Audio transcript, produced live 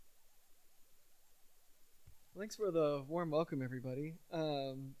Thanks for the warm welcome, everybody.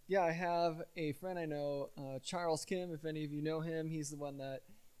 I have a friend I know, Charles Kim. If any of you know him, he's the one that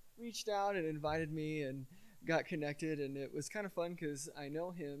reached out and invited me and got connected. And it was kind of fun because I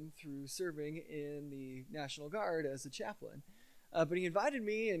know him through serving in the National Guard as a chaplain. But he invited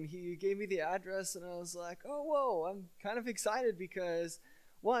me and he gave me the address, and I was like, oh, whoa, I'm kind of excited because,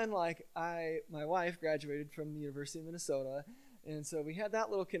 one, my wife graduated from the University of Minnesota, and so we had that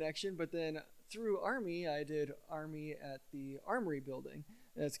little connection. But then through Army, I did Army at the Armory building.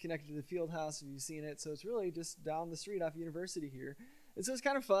 It's connected to the field house, if you've seen it. So it's really just down the street off University here. And so it's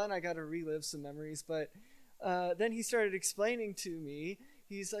kind of fun. I got to relive some memories. But then he started explaining to me,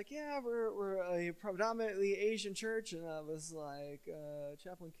 he's like, yeah, we're a predominantly Asian church. And I was like,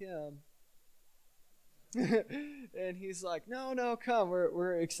 Chaplain Kim. And he's like, no, come.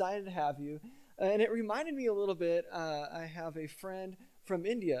 We're excited to have you. And it reminded me a little bit. I have a friend from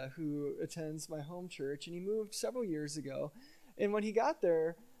India who attends my home church, and he moved several years ago. And when he got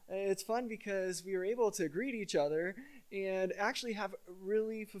there, it's fun because we were able to greet each other and actually have a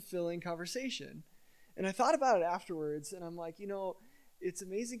really fulfilling conversation. And I thought about it afterwards, and I'm like, it's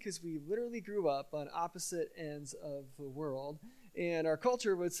amazing because we literally grew up on opposite ends of the world, and our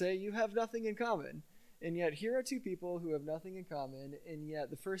culture would say you have nothing in common. And yet here are two people who have nothing in common, and yet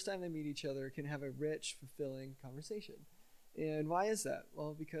the first time they meet each other can have a rich, fulfilling conversation. And why is that?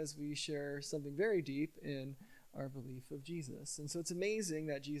 Well, because we share something very deep in our belief of Jesus. And so it's amazing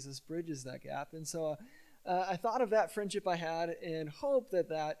that Jesus bridges that gap. And so I thought of that friendship I had and hope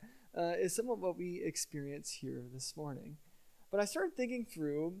that is some of what we experience here this morning. But I started thinking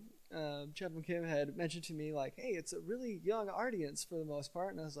through, Chaplain Kim had mentioned to me, like, hey, it's a really young audience for the most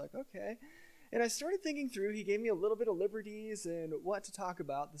part. And I was like, okay. And I started thinking through, he gave me a little bit of liberties and what to talk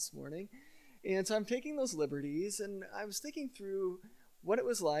about this morning. And so I'm taking those liberties, and I was thinking through what it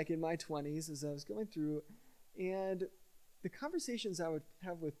was like in my 20s as I was going through, and the conversations I would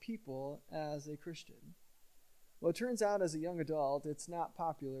have with people as a Christian. Well, it turns out as a young adult, it's not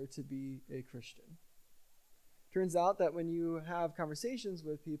popular to be a Christian. Turns out that when you have conversations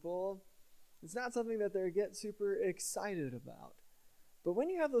with people, it's not something that they get super excited about. But when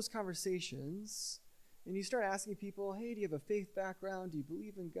you have those conversations and you start asking people, hey, do you have a faith background? Do you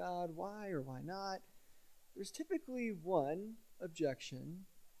believe in God? Why or why not? There's typically one objection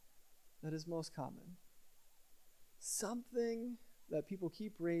that is most common. Something that people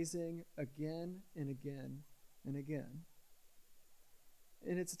keep raising again and again and again.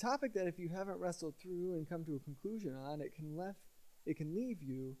 And it's a topic that if you haven't wrestled through and come to a conclusion on, it can leave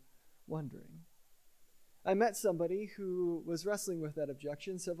you wondering. I met somebody who was wrestling with that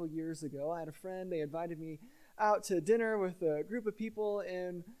objection several years ago. I had a friend, they invited me out to dinner with a group of people,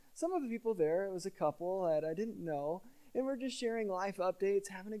 and some of the people there, it was a couple that I didn't know, and we're just sharing life updates,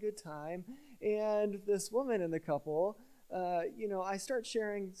 having a good time. And this woman in the couple, I start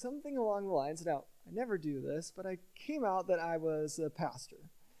sharing something along the lines. Now, I never do this, but I came out that I was a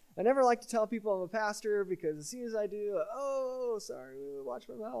pastor. I never like to tell people I'm a pastor because as soon as I do, sorry, watch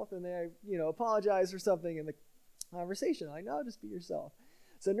my mouth, and they, apologize for something in the conversation. I'm like, no, just be yourself.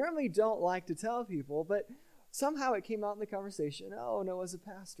 So I normally don't like to tell people, but somehow it came out in the conversation, Noah's a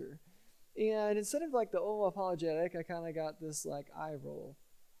pastor. And instead of like the apologetic, I kind of got this like eye roll.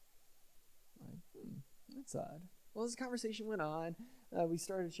 Like, that's odd. Well, as the conversation went on, we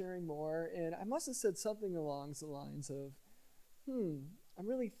started sharing more, and I must have said something along the lines of, I'm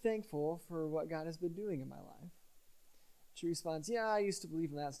really thankful for what God has been doing in my life. She responds, yeah, I used to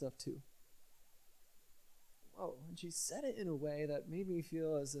believe in that stuff too. Whoa, and she said it in a way that made me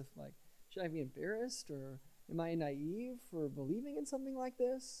feel as if, like, should I be embarrassed, or am I naive for believing in something like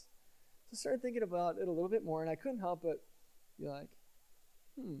this? So I started thinking about it a little bit more, and I couldn't help but be like,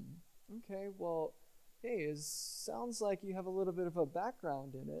 okay, well, hey, it sounds like you have a little bit of a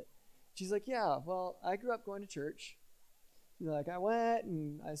background in it. She's like, yeah, well, I grew up going to church. Like, I went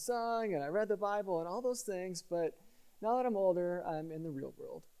and I sung and I read the Bible and all those things, but now that I'm older, I'm in the real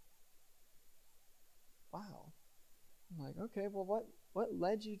world. Wow. I'm like, okay, well, what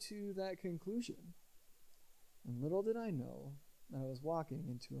led you to that conclusion? And little did I know that I was walking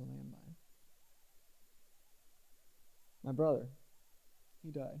into a landmine. My brother,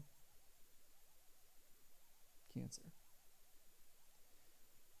 he died. Cancer.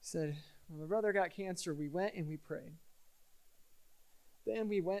 He said, when my brother got cancer, we went and we prayed. Then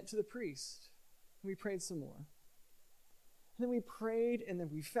we went to the priest, and we prayed some more. And then we prayed, and then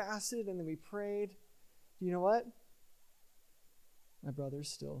we fasted, and then we prayed. You know what? My brother's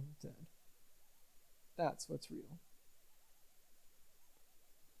still dead. That's what's real.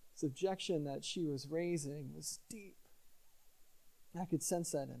 This objection that she was raising was deep. I could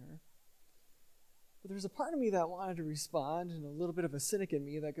sense that in her. But there's a part of me that wanted to respond, and a little bit of a cynic in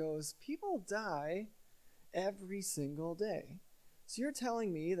me that goes, people die every single day. So you're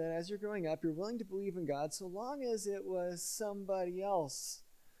telling me that as you're growing up, you're willing to believe in God so long as it was somebody else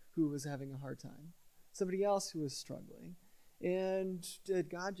who was having a hard time, somebody else who was struggling. And did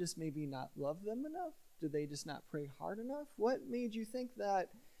God just maybe not love them enough? Did they just not pray hard enough? What made you think that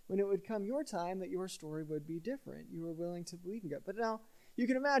when it would come your time that your story would be different? You were willing to believe in God. But now you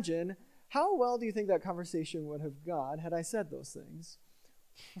can imagine, how well do you think that conversation would have gone had I said those things?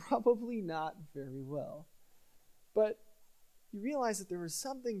 Probably not very well. But you realize that there was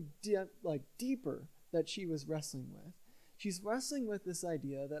something deeper that she was wrestling with. She's wrestling with this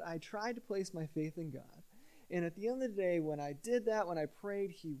idea that I tried to place my faith in God. And at the end of the day, when I did that, when I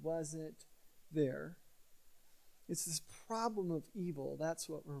prayed, he wasn't there. It's this problem of evil. That's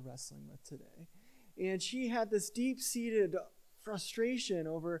what we're wrestling with today. And she had this deep-seated frustration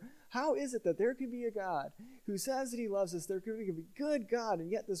over how is it that there could be a God who says that he loves us, there could be a good God,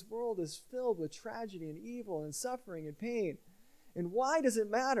 and yet this world is filled with tragedy and evil and suffering and pain. And why does it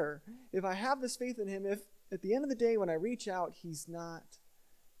matter if I have this faith in him if at the end of the day when I reach out, he's not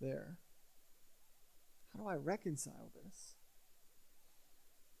there? How do I reconcile this?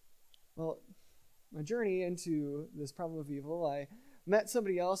 Well, my journey into this problem of evil, I met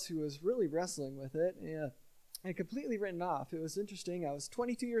somebody else who was really wrestling with it and completely written off. It was interesting. I was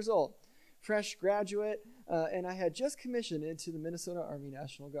 22 years old, fresh graduate, and I had just commissioned into the Minnesota Army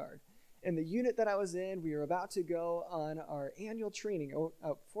National Guard. And the unit that I was in, we were about to go on our annual training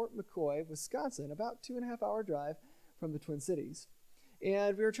out Fort McCoy, Wisconsin, about 2.5-hour drive from the Twin Cities.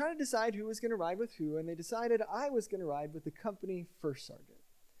 And we were trying to decide who was going to ride with who, and they decided I was going to ride with the company first sergeant.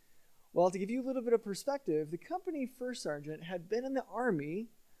 Well, to give you a little bit of perspective, the company first sergeant had been in the Army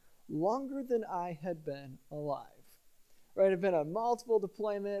longer than I had been alive. Right, I'd been on multiple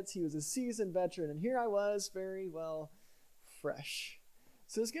deployments, he was a seasoned veteran, and here I was, very well, fresh.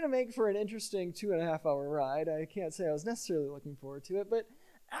 So it's going to make for an interesting 2.5-hour ride. I can't say I was necessarily looking forward to it, but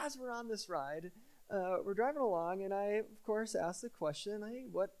as we're on this ride, we're driving along, and I, of course, asked the question, hey,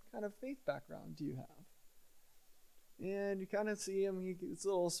 what kind of faith background do you have? And you kind of see him, he gets a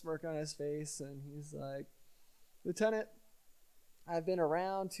little smirk on his face, and he's like, Lieutenant, I've been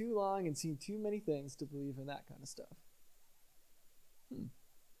around too long and seen too many things to believe in that kind of stuff.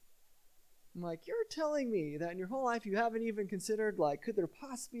 I'm like, you're telling me that in your whole life you haven't even considered, could there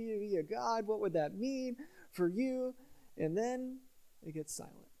possibly be a God? What would that mean for you? And then it gets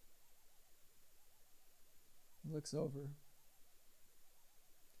silent. He looks over.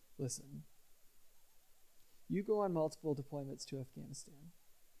 Listen, you go on multiple deployments to Afghanistan.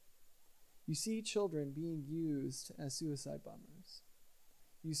 You see children being used as suicide bombers.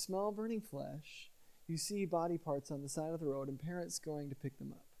 You smell burning flesh. You see body parts on the side of the road and parents going to pick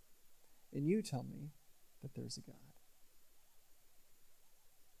them up. And you tell me that there's a God.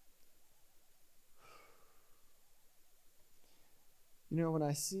 You know, when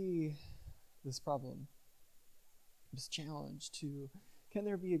I see this problem, this challenge to, can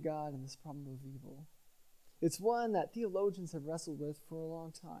there be a God in this problem of evil? It's one that theologians have wrestled with for a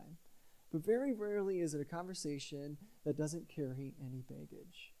long time. But very rarely is it a conversation that doesn't carry any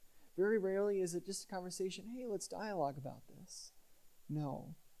baggage. Very rarely is it just a conversation, hey, let's dialogue about this.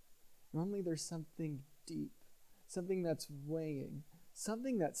 No. Normally there's something deep, something that's weighing,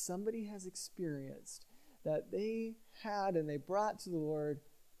 something that somebody has experienced that they had and they brought to the Lord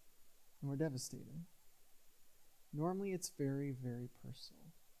and were devastated. Normally it's very, very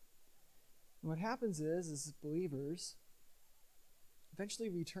personal. And what happens is as believers, eventually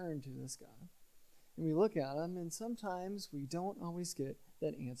we turn to this God and we look at him, and sometimes we don't always get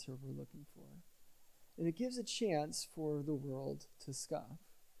that answer we're looking for. And it gives a chance for the world to scoff.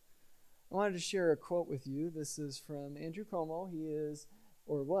 I wanted to share a quote with you. This is from Andrew Cuomo. He is,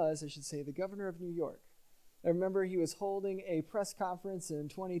 or was, I should say, the governor of New York. I remember he was holding a press conference in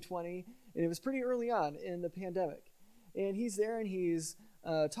 2020, and it was pretty early on in the pandemic. And he's there and he's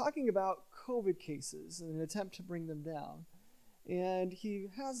talking about COVID cases in an attempt to bring them down. And he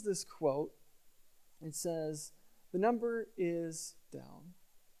has this quote. It says, "The number is down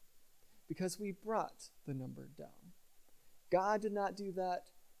because we brought the number down. God did not do that.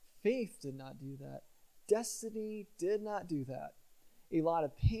 Faith did not do that. Destiny did not do that. A lot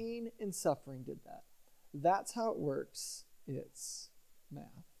of pain and suffering did that. That's how it works. It's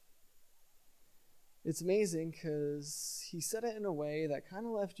math." It's amazing because he said it in a way that kind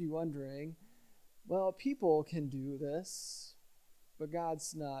of left you wondering, well, people can do this, but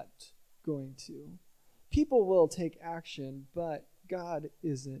God's not going to. People will take action, but God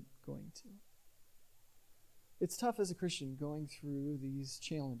isn't going to. It's tough as a Christian going through these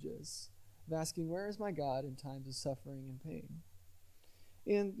challenges of asking, where is my God in times of suffering and pain?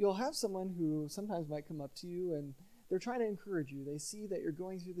 And you'll have someone who sometimes might come up to you and they're trying to encourage you. They see that you're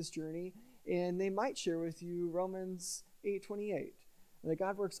going through this journey, and they might share with you Romans 8:28, that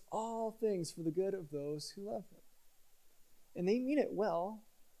God works all things for the good of those who love him. And they mean it well,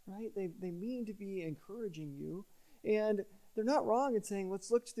 right? They mean to be encouraging you. And they're not wrong in saying,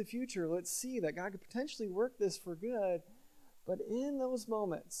 let's look to the future. Let's see that God could potentially work this for good. But in those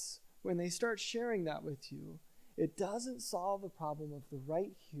moments, when they start sharing that with you, it doesn't solve the problem of the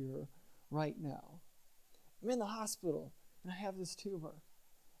right here, right now. I'm in the hospital, and I have this tumor,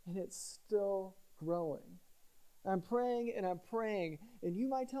 and it's still growing. I'm praying, and you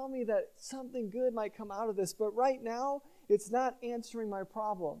might tell me that something good might come out of this, but right now, it's not answering my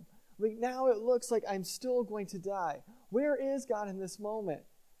problem. Right now, it looks like I'm still going to die. Where is God in this moment?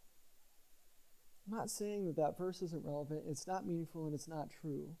 I'm not saying that that verse isn't relevant, it's not meaningful, and it's not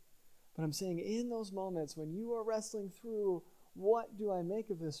true. But I'm saying in those moments when you are wrestling through, what do I make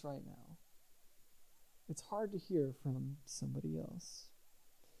of this right now? It's hard to hear from somebody else.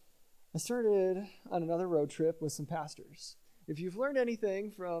 I started on another road trip with some pastors. If you've learned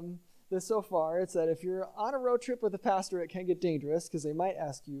anything from this so far, it's that if you're on a road trip with a pastor, it can get dangerous because they might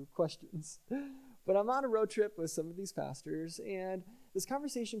ask you questions. But I'm on a road trip with some of these pastors, and this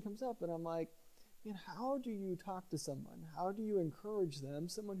conversation comes up, and I'm like, man, how do you talk to someone? How do you encourage them,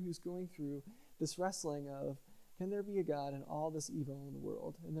 someone who's going through this wrestling of, can there be a God in all this evil in the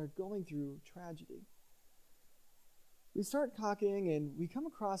world? And they're going through tragedy. We start talking, and we come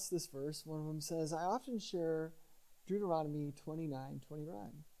across this verse. One of them says, I often share Deuteronomy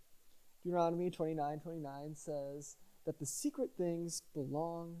 29:29. Deuteronomy 29:29 says that the secret things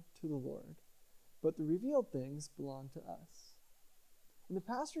belong to the Lord, but the revealed things belong to us. And the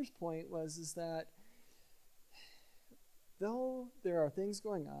pastor's point is that though there are things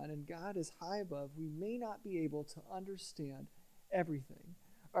going on and God is high above, we may not be able to understand everything.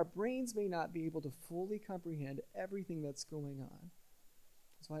 Our brains may not be able to fully comprehend everything that's going on.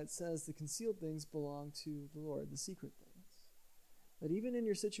 That's why it says the concealed things belong to the Lord, the secret things. That even in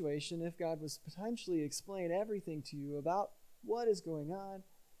your situation, if God was to potentially explain everything to you about what is going on,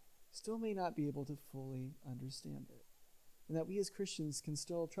 still may not be able to fully understand it. And that we as Christians can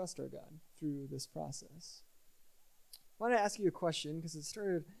still trust our God through this process. I want to ask you a question because it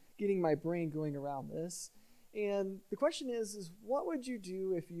started getting my brain going around this. And the question is what would you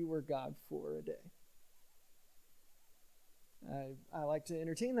do if you were God for a day? I like to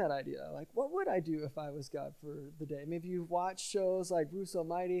entertain that idea. Like, what would I do if I was God for the day? Maybe you've watched shows like Bruce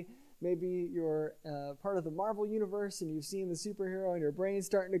Almighty. Maybe you're part of the Marvel universe and you've seen the superhero and your brain's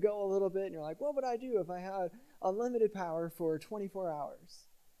starting to go a little bit. And you're like, what would I do if I had unlimited power for 24 hours?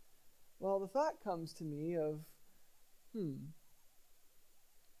 Well, the thought comes to me of,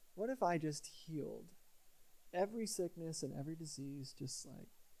 what if I just healed every sickness and every disease just like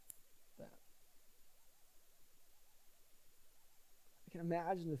that? I can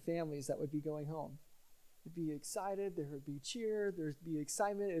imagine the families that would be going home. They'd be excited, there would be cheer, there'd be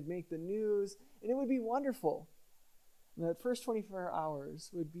excitement, it'd make the news, and it would be wonderful. And that first 24 hours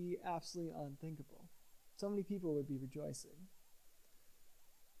would be absolutely unthinkable. So many people would be rejoicing.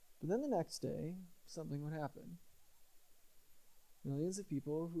 But then the next day, something would happen. Millions of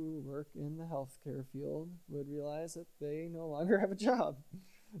people who work in the healthcare field would realize that they no longer have a job,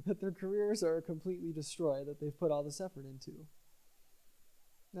 that their careers are completely destroyed, that they've put all this effort into.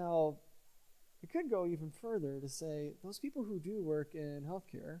 Now, it could go even further to say those people who do work in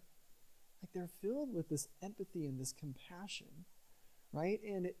healthcare, like they're filled with this empathy and this compassion, right?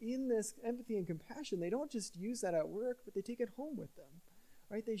 And in this empathy and compassion, they don't just use that at work, but they take it home with them,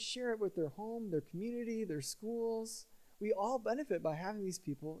 right? They share it with their home, their community, their schools. We all benefit by having these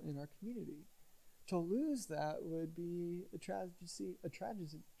people in our community. To lose that would be a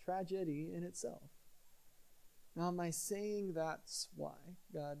tragedy in itself. Now, am I saying that's why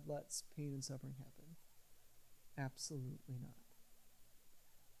God lets pain and suffering happen? Absolutely not.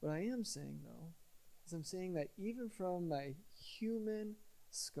 What I am saying, though, is I'm saying that even from my human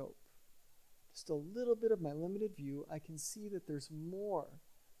scope, just a little bit of my limited view, I can see that there's more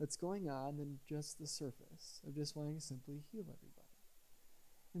that's going on than just the surface of just wanting to simply heal everybody.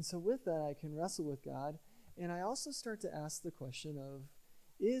 And so with that, I can wrestle with God, and I also start to ask the question of,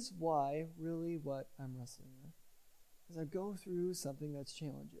 is why really what I'm wrestling with? As I go through something that's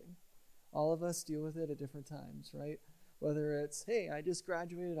challenging. All of us deal with it at different times, right? Whether it's, hey, I just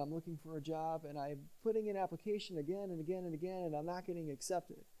graduated, I'm looking for a job, and I'm putting in application again and again and again, and I'm not getting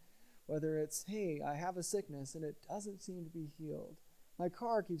accepted. Whether it's, hey, I have a sickness, and it doesn't seem to be healed. My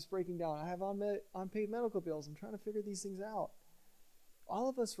car keeps breaking down. I have unpaid medical bills. I'm trying to figure these things out. All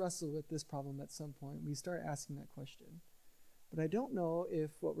of us wrestle with this problem at some point. We start asking that question. But I don't know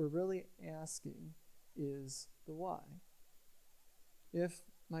if what we're really asking is the why. If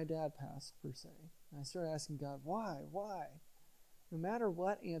my dad passed, per se, and I started asking God, why? No matter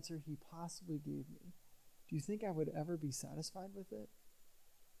what answer he possibly gave me, do you think I would ever be satisfied with it?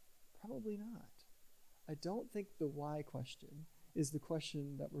 Probably not. I don't think the why question is the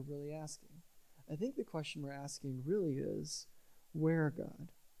question that we're really asking. I think the question we're asking really is, where,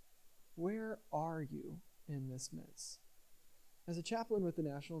 God? Where are you in this midst? As a chaplain with the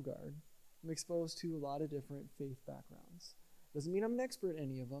National Guard, I'm exposed to a lot of different faith backgrounds. Doesn't mean I'm an expert in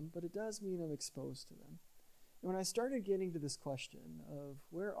any of them, but it does mean I'm exposed to them. And when I started getting to this question of,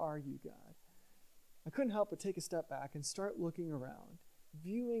 where are you, God? I couldn't help but take a step back and start looking around,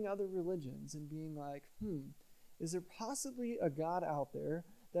 viewing other religions and being like, is there possibly a God out there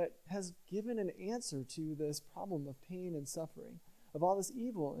that has given an answer to this problem of pain and suffering, of all this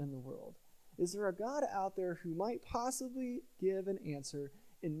evil in the world? Is there a God out there who might possibly give an answer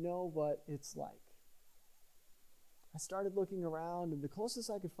and know what it's like? I started looking around, and the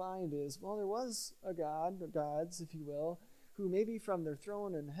closest I could find is, well, there was a God, or gods, if you will, who maybe from their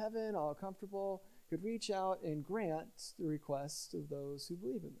throne in heaven, all comfortable, could reach out and grant the requests of those who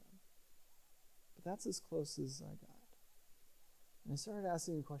believe in them. But that's as close as I got. And I started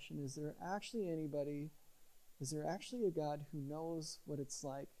asking the question, is there actually a God who knows what it's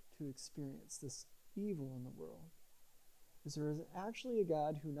like to experience this evil in the world? Is there actually a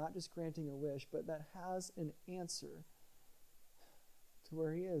God who not just granting a wish, but that has an answer to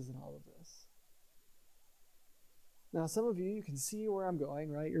where he is in all of this? Now, some of you can see where I'm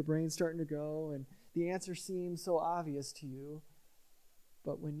going, right? Your brain's starting to go, and the answer seems so obvious to you.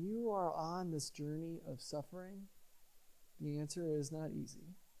 But when you are on this journey of suffering, the answer is not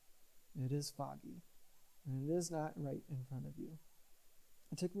easy. It is foggy, and it is not right in front of you.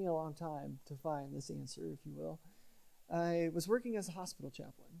 It took me a long time to find this answer, if you will. I was working as a hospital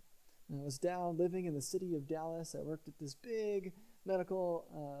chaplain. And I was down living in the city of Dallas. I worked at this big medical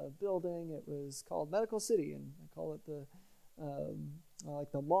building. It was called Medical City, and I call it the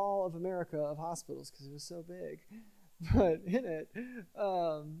like the Mall of America of hospitals because it was so big. But in it,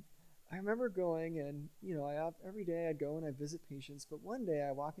 I remember going and, every day I'd go and I'd visit patients. But one day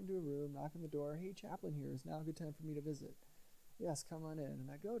I walk into a room, knock on the door, hey, chaplain here, is now a good time for me to visit? Yes, come on in. And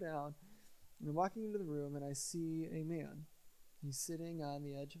I go down, and I'm walking into the room, and I see a man. He's sitting on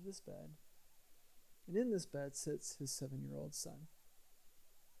the edge of this bed. And in this bed sits his 7-year-old son.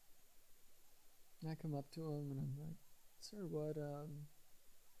 And I come up to him, and I'm like, sir, what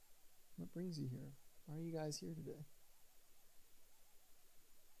brings you here? Why are you guys here today?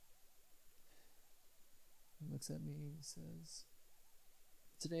 He looks at me and he says,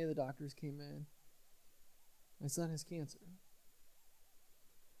 today the doctors came in. My son has cancer.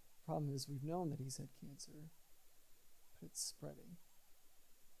 The problem is we've known that he's had cancer, but it's spreading.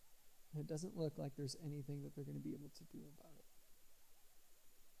 And it doesn't look like there's anything that they're going to be able to do about it.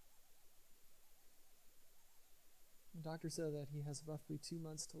 The doctor said that he has roughly 2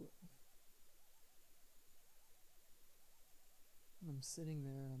 months to live. And I'm sitting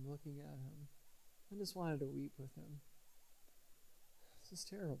there and I'm looking at him. I just wanted to weep with him. This is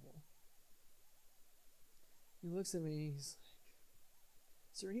terrible. He looks at me, he's like,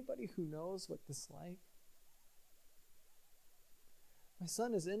 is there anybody who knows what this is like? My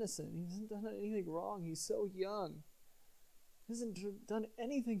son is innocent. He hasn't done anything wrong. He's so young. He hasn't done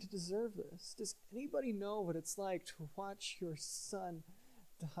anything to deserve this. Does anybody know what it's like to watch your son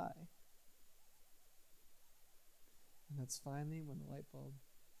die? And that's finally when the light bulb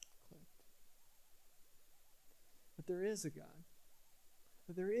clicked. But there is a God.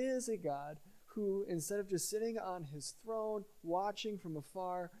 But there is a God who, instead of just sitting on his throne, watching from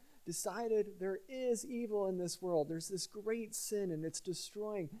afar, decided there is evil in this world. There's this great sin, and it's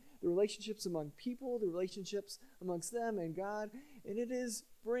destroying the relationships among people, the relationships amongst them and God, and it is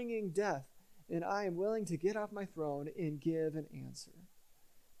bringing death. And I am willing to get off my throne and give an answer.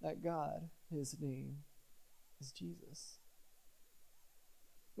 That God, his name is Jesus.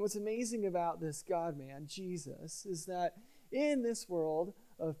 What's amazing about this God-man, Jesus, is that in this world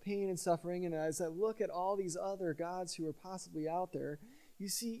of pain and suffering, and as I look at all these other gods who are possibly out there, you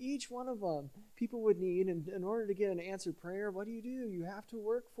see each one of them people would need, and in order to get an answered prayer, what do? You have to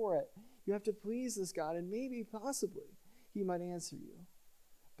work for it. You have to please this God, and maybe, possibly, he might answer you.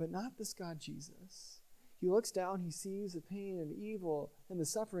 But not this God, Jesus. He looks down, he sees the pain and evil and the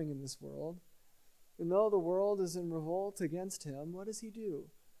suffering in this world. And though the world is in revolt against him, what does he do?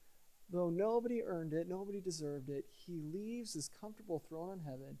 Though nobody earned it, nobody deserved it, he leaves his comfortable throne in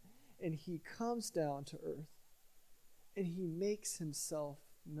heaven, and he comes down to earth. and he makes himself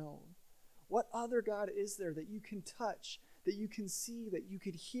known. What other God is there that you can touch, that you can see, that you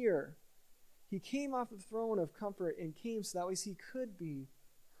could hear? He came off the throne of comfort and came so that way he could be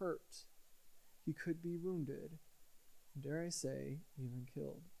hurt. He could be wounded. Dare I say, even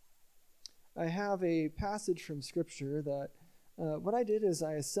killed. I have a passage from Scripture that what I did is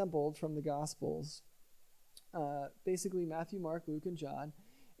I assembled from the Gospels, basically Matthew, Mark, Luke, and John,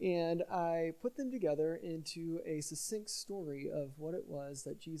 and I put them together into a succinct story of what it was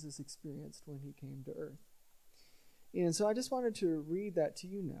that Jesus experienced when he came to earth. And so I just wanted to read that to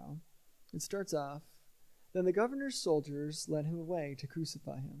you now. It starts off, "Then the governor's soldiers led him away to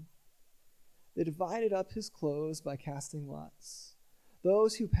crucify him. They divided up his clothes by casting lots.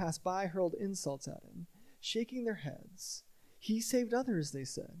 Those who passed by hurled insults at him, shaking their heads. 'He saved others,' they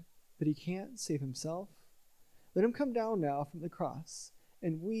said, 'but he can't save himself. Let him come down now from the cross,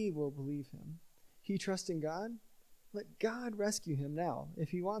 and we will believe him. He trusts in God? Let God rescue him now if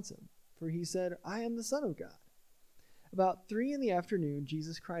he wants him, for he said, I am the Son of God.' About 3 p.m,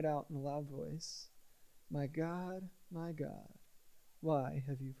 Jesus cried out in a loud voice, 'My God, why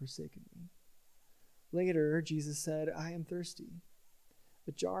have you forsaken me?' Later, Jesus said, 'I am thirsty.'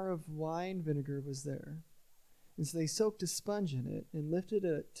 A jar of wine vinegar was there, and so they soaked a sponge in it and lifted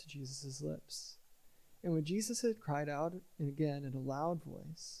it to Jesus' lips. And when Jesus had cried out, and again in a loud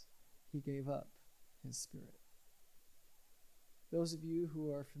voice, he gave up his spirit." Those of you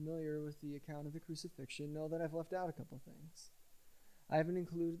who are familiar with the account of the crucifixion know that I've left out a couple things. I haven't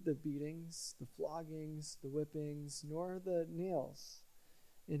included the beatings, the floggings, the whippings, nor the nails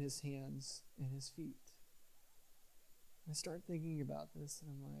in his hands and his feet. I start thinking about this, and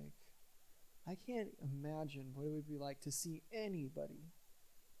I'm like, I can't imagine what it would be like to see anybody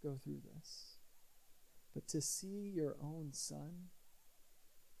go through this. But to see your own son,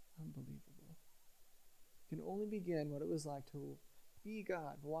 unbelievable. You can only begin what it was like to be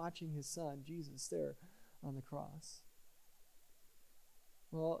God, watching his son, Jesus, there on the cross.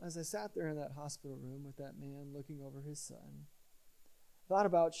 Well, as I sat there in that hospital room with that man looking over his son, I thought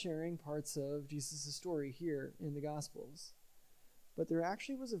about sharing parts of Jesus' story here in the Gospels. But there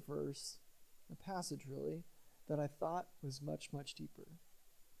actually was a verse, a passage really, that I thought was much, much deeper,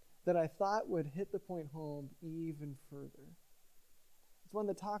 that I thought would hit the point home even further. It's one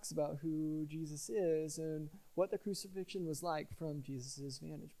that talks about who Jesus is and what the crucifixion was like from Jesus'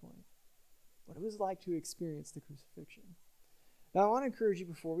 vantage point, what it was like to experience the crucifixion. Now, I want to encourage you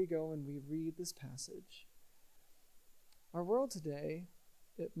before we go and we read this passage. Our world today,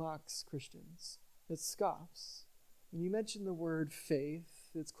 it mocks Christians. It scoffs. When you mention the word faith,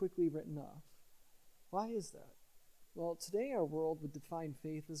 it's quickly written off. Why is that? Well, today our world would define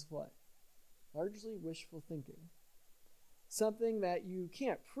faith as what? Largely wishful thinking. Something that you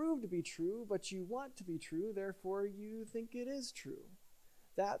can't prove to be true, but you want to be true, therefore you think it is true.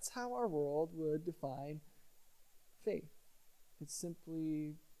 That's how our world would define faith. It's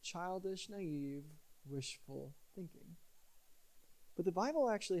simply childish, naive, wishful thinking. But the Bible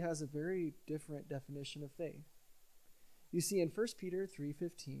actually has a very different definition of faith. You see, in 1 Peter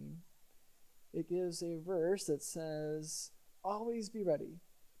 3:15, it gives a verse that says, "Always be ready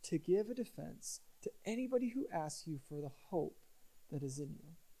to give a defense to anybody who asks you for the hope that is in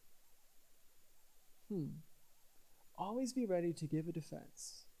you." Always be ready to give a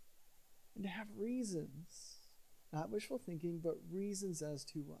defense and to have reasons, not wishful thinking, but reasons as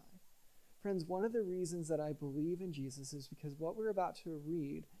to why. Friends, one of the reasons that I believe in Jesus is because what we're about to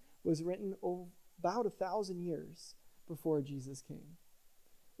read was written about 1,000 years before Jesus came.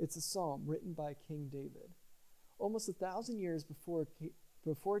 It's a psalm written by King David. Almost 1,000 years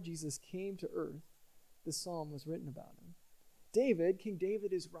before Jesus came to earth, the psalm was written about him. King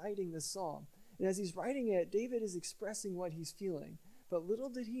David is writing this psalm. And as he's writing it, David is expressing what he's feeling. But little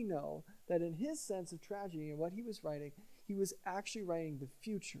did he know that in his sense of tragedy and what he was writing, he was actually writing the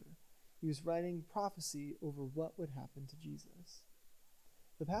future. He was writing prophecy over what would happen to Jesus.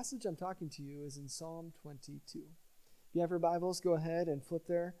 The passage I'm talking to you is in Psalm 22. If you have your Bibles, go ahead and flip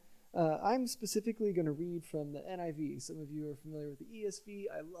there. I'm specifically going to read from the NIV. Some of you are familiar with the ESV.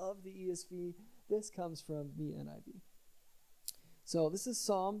 I love the ESV. This comes from the NIV. So this is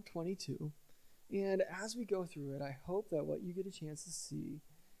Psalm 22. And as we go through it, I hope that what you get a chance to see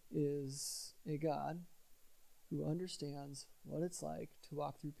is a God who understands what it's like to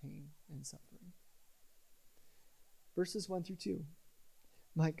walk through pain and suffering. Verses 1-2.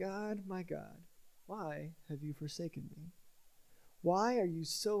 my God, why have you forsaken me? Why are you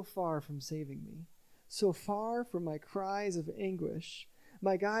so far from saving me, so far from my cries of anguish?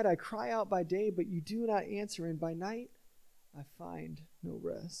 My God, I cry out by day, but you do not answer, and by night I find no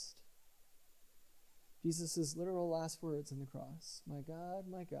rest. Jesus' literal last words on the cross, my God,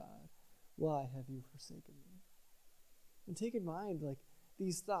 why have you forsaken me? And take in mind, like,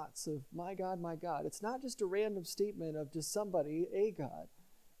 these thoughts of my God, it's not just a random statement of just somebody, a God.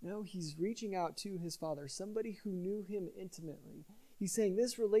 No, he's reaching out to his Father, somebody who knew him intimately. He's saying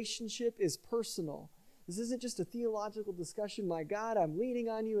this relationship is personal. This isn't just a theological discussion. My God, I'm leaning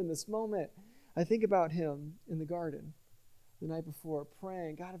on you in this moment. I think about him in the garden the night before,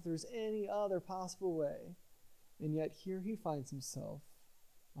 praying, God, if there's any other possible way. And yet here he finds himself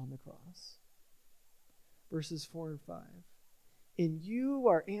on the cross. Verses 4 and 5. In you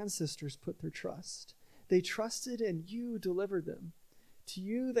our ancestors put their trust. They trusted and you delivered them. To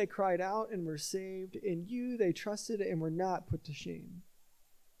you they cried out and were saved. In you they trusted and were not put to shame.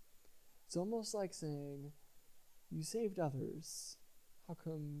 It's almost like saying, you saved others. How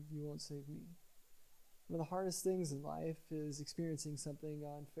come you won't save me? One of the hardest things in life is experiencing something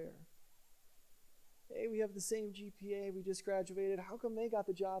unfair. Hey, we have the same GPA, we just graduated. How come they got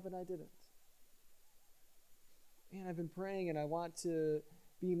the job and I didn't? Man, I've been praying and I want to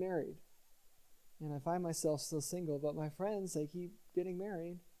be married. And I find myself still single, but my friends, they keep getting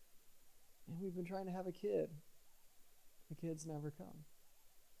married. And we've been trying to have a kid. The kids never come.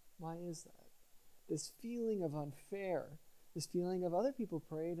 Why is that? This feeling of unfair, this feeling of other people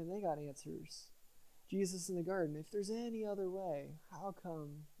prayed and they got answers. Jesus in the garden, if there's any other way, how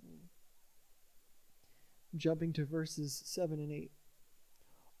come me? Jumping to verses 7 and 8.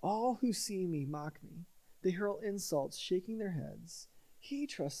 All who see me mock me. They hurl insults, shaking their heads. He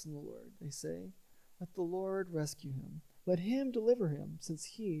trusts in the Lord, they say. Let the Lord rescue him. Let him deliver him, since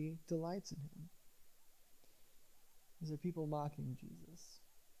he delights in him. These are people mocking Jesus.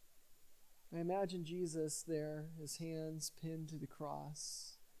 I imagine Jesus there, his hands pinned to the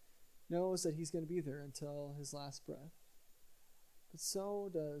cross, knows that he's going to be there until his last breath. But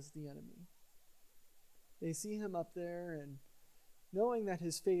so does the enemy. They see him up there, and knowing that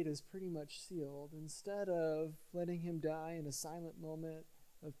his fate is pretty much sealed, instead of letting him die in a silent moment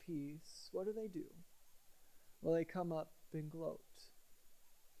of peace, what do? Well, they come up and gloat.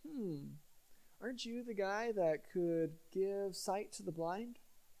 Aren't you the guy that could give sight to the blind?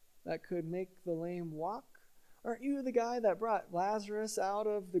 That could make the lame walk? Aren't you the guy that brought Lazarus out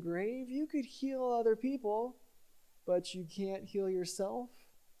of the grave? You could heal other people, but you can't heal yourself.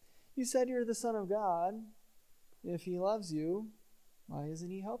 You said you're the Son of God. If he loves you, why isn't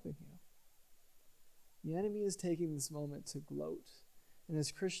he helping you? The enemy is taking this moment to gloat. And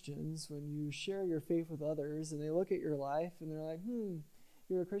as Christians, when you share your faith with others and they look at your life and they're like,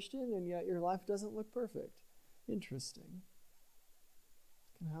 you're a Christian and yet your life doesn't look perfect. Interesting.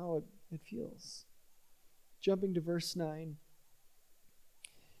 And how it feels. Jumping to verse 9.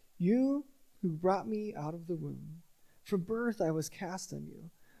 You who brought me out of the womb, from birth I was cast on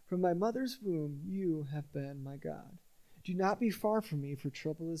you. From my mother's womb you have been my God. Do not be far from me, for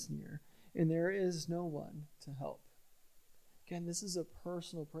trouble is near, and there is no one to help. Again, this is a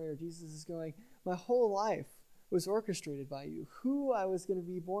personal prayer. Jesus is going, my whole life was orchestrated by you. Who I was going to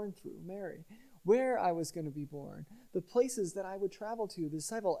be born through, Mary. Where I was going to be born. The places that I would travel to, the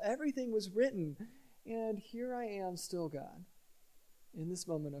disciple. Everything was written. And here I am still, God, in this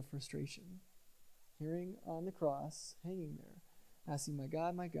moment of frustration. Hearing on the cross, hanging there, asking, my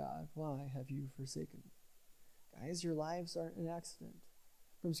God, why have you forsaken me? Guys, your lives aren't an accident.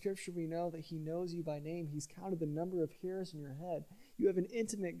 From Scripture, we know that he knows you by name. He's counted the number of hairs in your head. You have an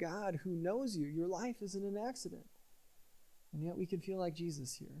intimate God who knows you. Your life isn't an accident. And yet we can feel like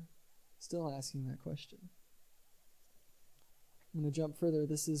Jesus here, still asking that question. I'm going to jump further.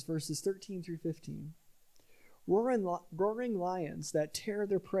 This is verses 13 through 15. Roaring lions that tear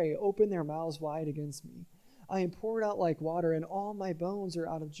their prey open their mouths wide against me. I am poured out like water, and all my bones are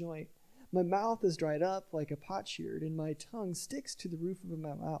out of joint. My mouth is dried up like a potsherd, and my tongue sticks to the roof of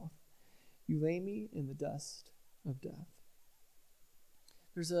my mouth. You lay me in the dust of death.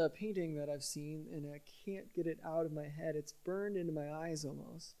 There's a painting that I've seen, and I can't get it out of my head. It's burned into my eyes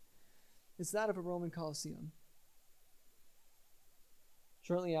almost. It's that of a Roman Colosseum.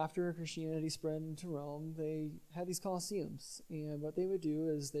 Shortly after Christianity spread into Rome, they had these Colosseums, and what they would do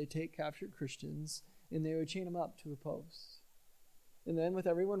is they take captured Christians, and they would chain them up to a post. And then, with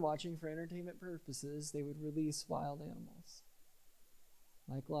everyone watching for entertainment purposes, they would release wild animals.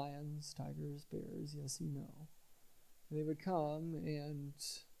 Like lions, tigers, bears, yes, you know. They would come and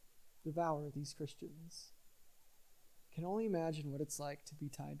devour these Christians. I can only imagine what it's like to be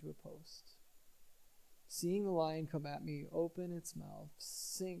tied to a post. Seeing the lion come at me, open its mouth,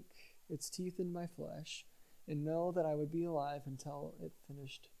 sink its teeth in my flesh, and know that I would be alive until it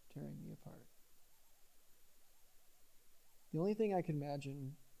finished tearing me apart. The only thing I can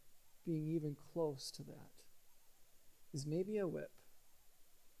imagine being even close to that is maybe a whip,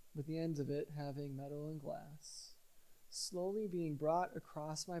 with the ends of it having metal and glass, slowly being brought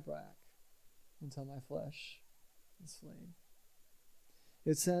across my back until my flesh is slain.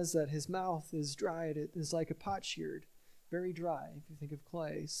 It says that his mouth is dried. It is like a potsherd, very dry, if you think of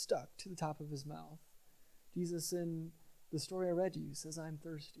clay, stuck to the top of his mouth. Jesus, in the story I read to you, says, I'm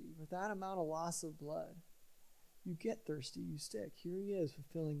thirsty. With that amount of loss of blood, you get thirsty, you stick. Here he is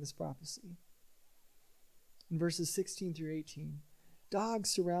fulfilling this prophecy. In verses 16 through 18, dogs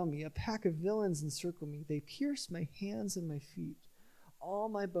surround me, a pack of villains encircle me. They pierce my hands and my feet. All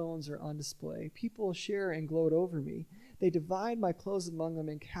my bones are on display. People share and gloat over me. They divide my clothes among them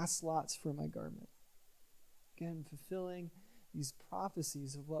and cast lots for my garment. Again, fulfilling these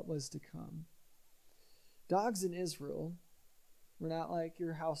prophecies of what was to come. Dogs in Israel were not like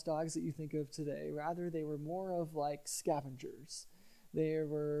your house dogs that you think of today. Rather, they were more of like scavengers. They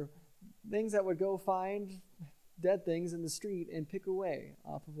were things that would go find dead things in the street and pick away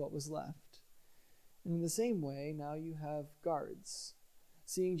off of what was left. And in the same way, now you have guards.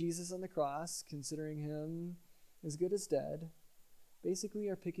 Seeing Jesus on the cross, considering him as good as dead, basically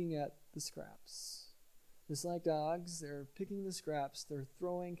are picking at the scraps. Just like dogs, they're picking the scraps, they're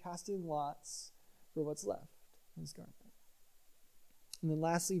casting lots for what's left in his garment. And then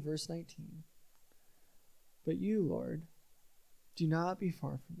lastly, verse 19. But you, Lord, do not be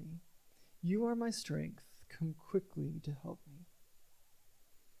far from me. You are my strength. Come quickly to help me.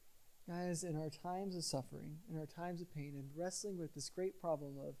 Guys, in our times of suffering, in our times of pain, and wrestling with this great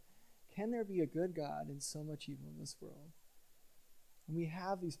problem of, can there be a good God in so much evil in this world? When we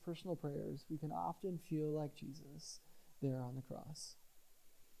have these personal prayers, we can often feel like Jesus there on the cross,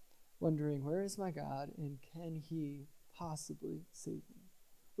 wondering, where is my God, and can he possibly save me?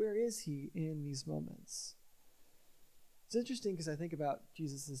 Where is he in these moments? It's interesting because I think about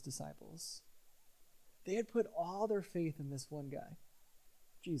Jesus' disciples. They had put all their faith in this one guy,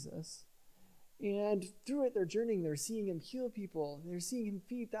 Jesus. And through it, they're journeying. They're seeing him heal people. They're seeing him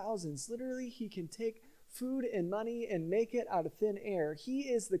feed thousands. Literally, he can take food and money and make it out of thin air. He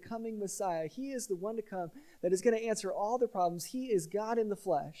is the coming Messiah. He is the one to come that is going to answer all their problems. He is God in the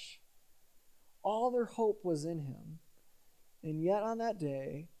flesh. All their hope was in him. And yet on that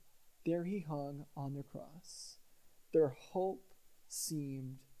day, there he hung on the cross. Their hope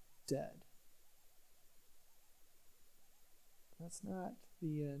seemed dead. That's not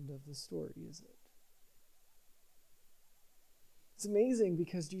the end of the story, is it? It's amazing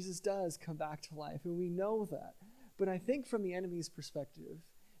because Jesus does come back to life, and we know that. But I think from the enemy's perspective,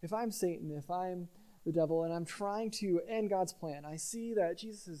 if I'm Satan, if I'm the devil, and I'm trying to end God's plan, I see that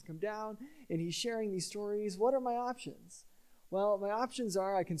Jesus has come down, and he's sharing these stories. What are my options? Well, my options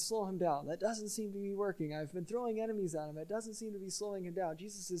are I can slow him down. That doesn't seem to be working. I've been throwing enemies at him. It doesn't seem to be slowing him down.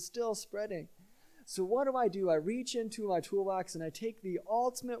 Jesus is still spreading. So what do? I reach into my toolbox and I take the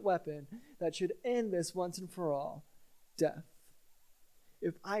ultimate weapon that should end this once and for all, death.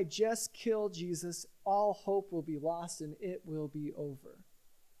 If I just kill Jesus, all hope will be lost and it will be over.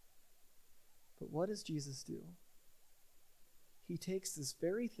 But what does Jesus do? He takes this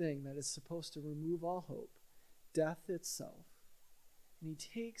very thing that is supposed to remove all hope, death itself, and he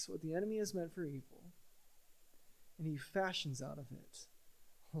takes what the enemy has meant for evil, and he fashions out of it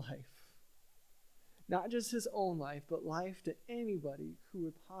life. Not just his own life, but life to anybody who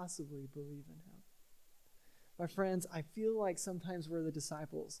would possibly believe in him. My friends, I feel like sometimes we're the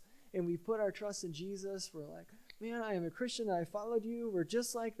disciples, and we put our trust in Jesus. We're like, man, I am a Christian, I followed you. We're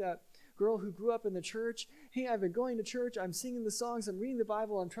just like that girl who grew up in the church. Hey, I've been going to church, I'm singing the songs, I'm reading the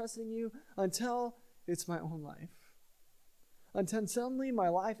Bible, I'm trusting you, until it's my own life. Until suddenly my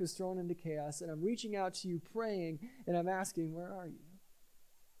life is thrown into chaos, and I'm reaching out to you, praying, and I'm asking, where are you?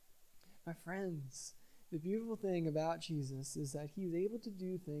 My friends, the beautiful thing about Jesus is that he's able to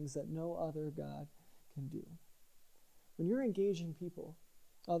do things that no other God can do. When you're engaging people,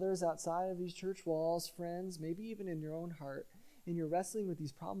 others outside of these church walls, friends, maybe even in your own heart, and you're wrestling with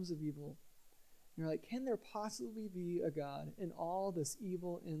these problems of evil, you're like, can there possibly be a God in all this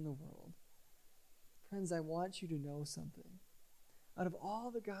evil in the world? Friends, I want you to know something. Out of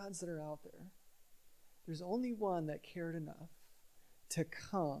all the gods that are out there, there's only one that cared enough to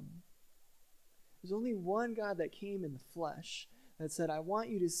come. There's only one God that came in the flesh that said, I want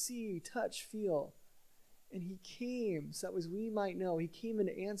you to see, touch, feel. And he came so that was we might know. He came and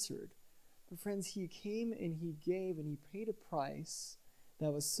answered. But friends, he came and he gave and he paid a price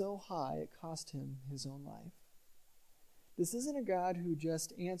that was so high it cost him his own life. This isn't a God who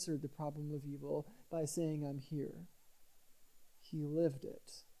just answered the problem of evil by saying, I'm here. He lived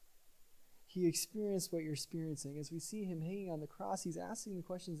it. He experienced what you're experiencing. As we see him hanging on the cross, he's asking the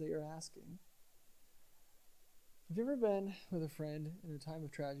questions that you're asking. Have you ever been with a friend in a time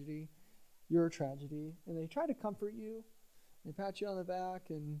of tragedy, your tragedy, and they try to comfort you, they pat you on the back,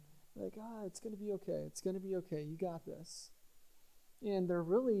 and like, it's going to be okay. It's going to be okay. You got this. And they're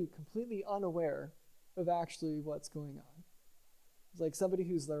really completely unaware of actually what's going on. It's like somebody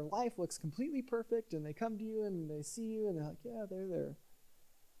whose their life looks completely perfect, and they come to you and they see you and they're like, yeah, they're there.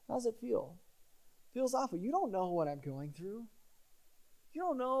 How's it feel? Feels awful. You don't know what I'm going through. You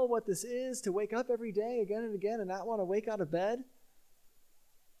don't know what this is to wake up every day again and again and not want to wake out of bed.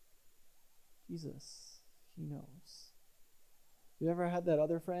 Jesus, he knows. You ever had that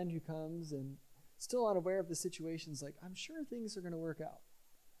other friend who comes and still unaware of the situation's like, I'm sure things are going to work out.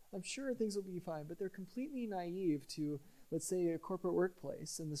 I'm sure things will be fine, but they're completely naive to, let's say, a corporate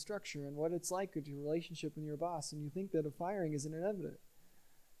workplace and the structure and what it's like with your relationship with your boss, and you think that a firing isn't inevitable.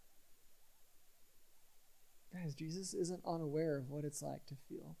 Guys, Jesus isn't unaware of what it's like to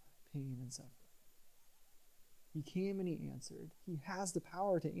feel pain and suffering. He came and he answered. He has the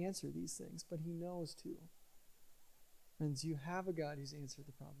power to answer these things, but he knows too. Friends, you have a God who's answered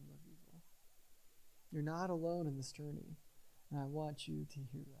the problem of evil. You're not alone in this journey, and I want you to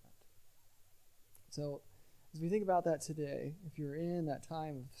hear that. So, as we think about that today, if you're in that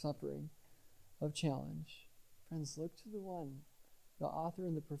time of suffering, of challenge, friends, look to the one, the author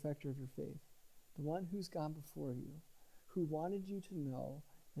and the perfecter of your faith, the one who's gone before you, who wanted you to know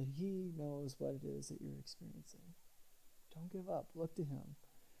that he knows what it is that you're experiencing. Don't give up. Look to him.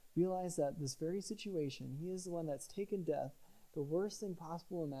 Realize that this very situation, he is the one that's taken death, the worst thing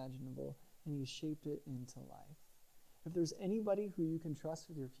possible imaginable, and he's shaped it into life. If there's anybody who you can trust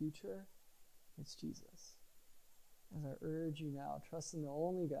with your future, it's Jesus. As I urge you now, trust in the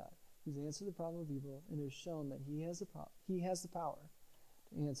only God who's answered the problem of evil and has shown that he has the power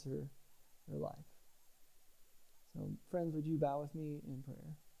to answer your life. So, friends, would you bow with me in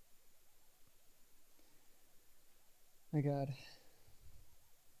prayer? My God,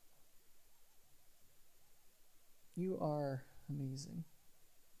 you are amazing.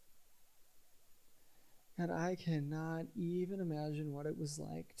 God, I cannot even imagine what it was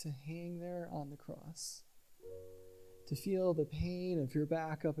like to hang there on the cross, to feel the pain of your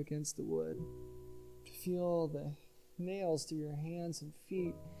back up against the wood, to feel the nails to your hands and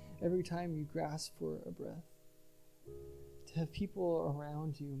feet every time you grasp for a breath, to have people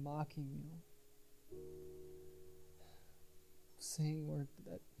around you mocking you, saying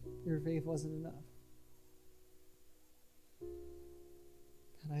that your faith wasn't enough.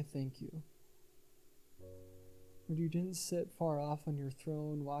 God, I thank you. Lord, you didn't sit far off on your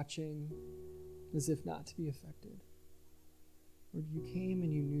throne watching as if not to be affected. Lord, you came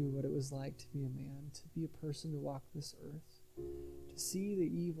and you knew what it was like to be a man, to be a person to walk this earth, to see the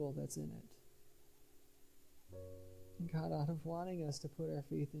evil that's in it. And God, out of wanting us to put our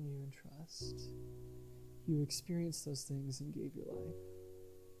faith in you and trust, you experienced those things and gave your life.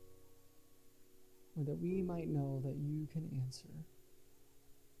 Or that we might know that you can answer.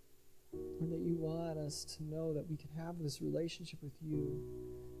 Or that you want us to know that we can have this relationship with you,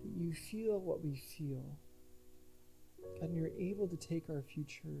 that you feel what we feel. God, and you're able to take our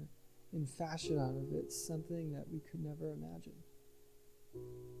future and fashion out of it something that we could never imagine.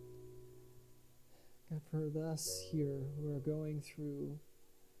 God, for us here who are going through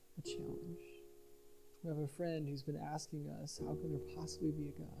a challenge, we have a friend who's been asking us, how can there possibly be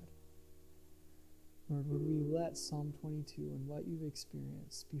a God? Lord, would we let Psalm 22 and what you've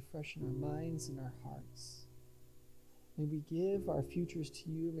experienced be fresh in our minds and our hearts? May we give our futures to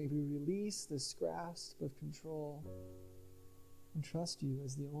you. May we release this grasp of control and trust you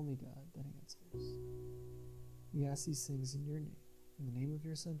as the only God that answers. We ask these things in your name, in the name of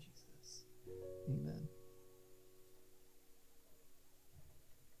your Son, Jesus. Amen.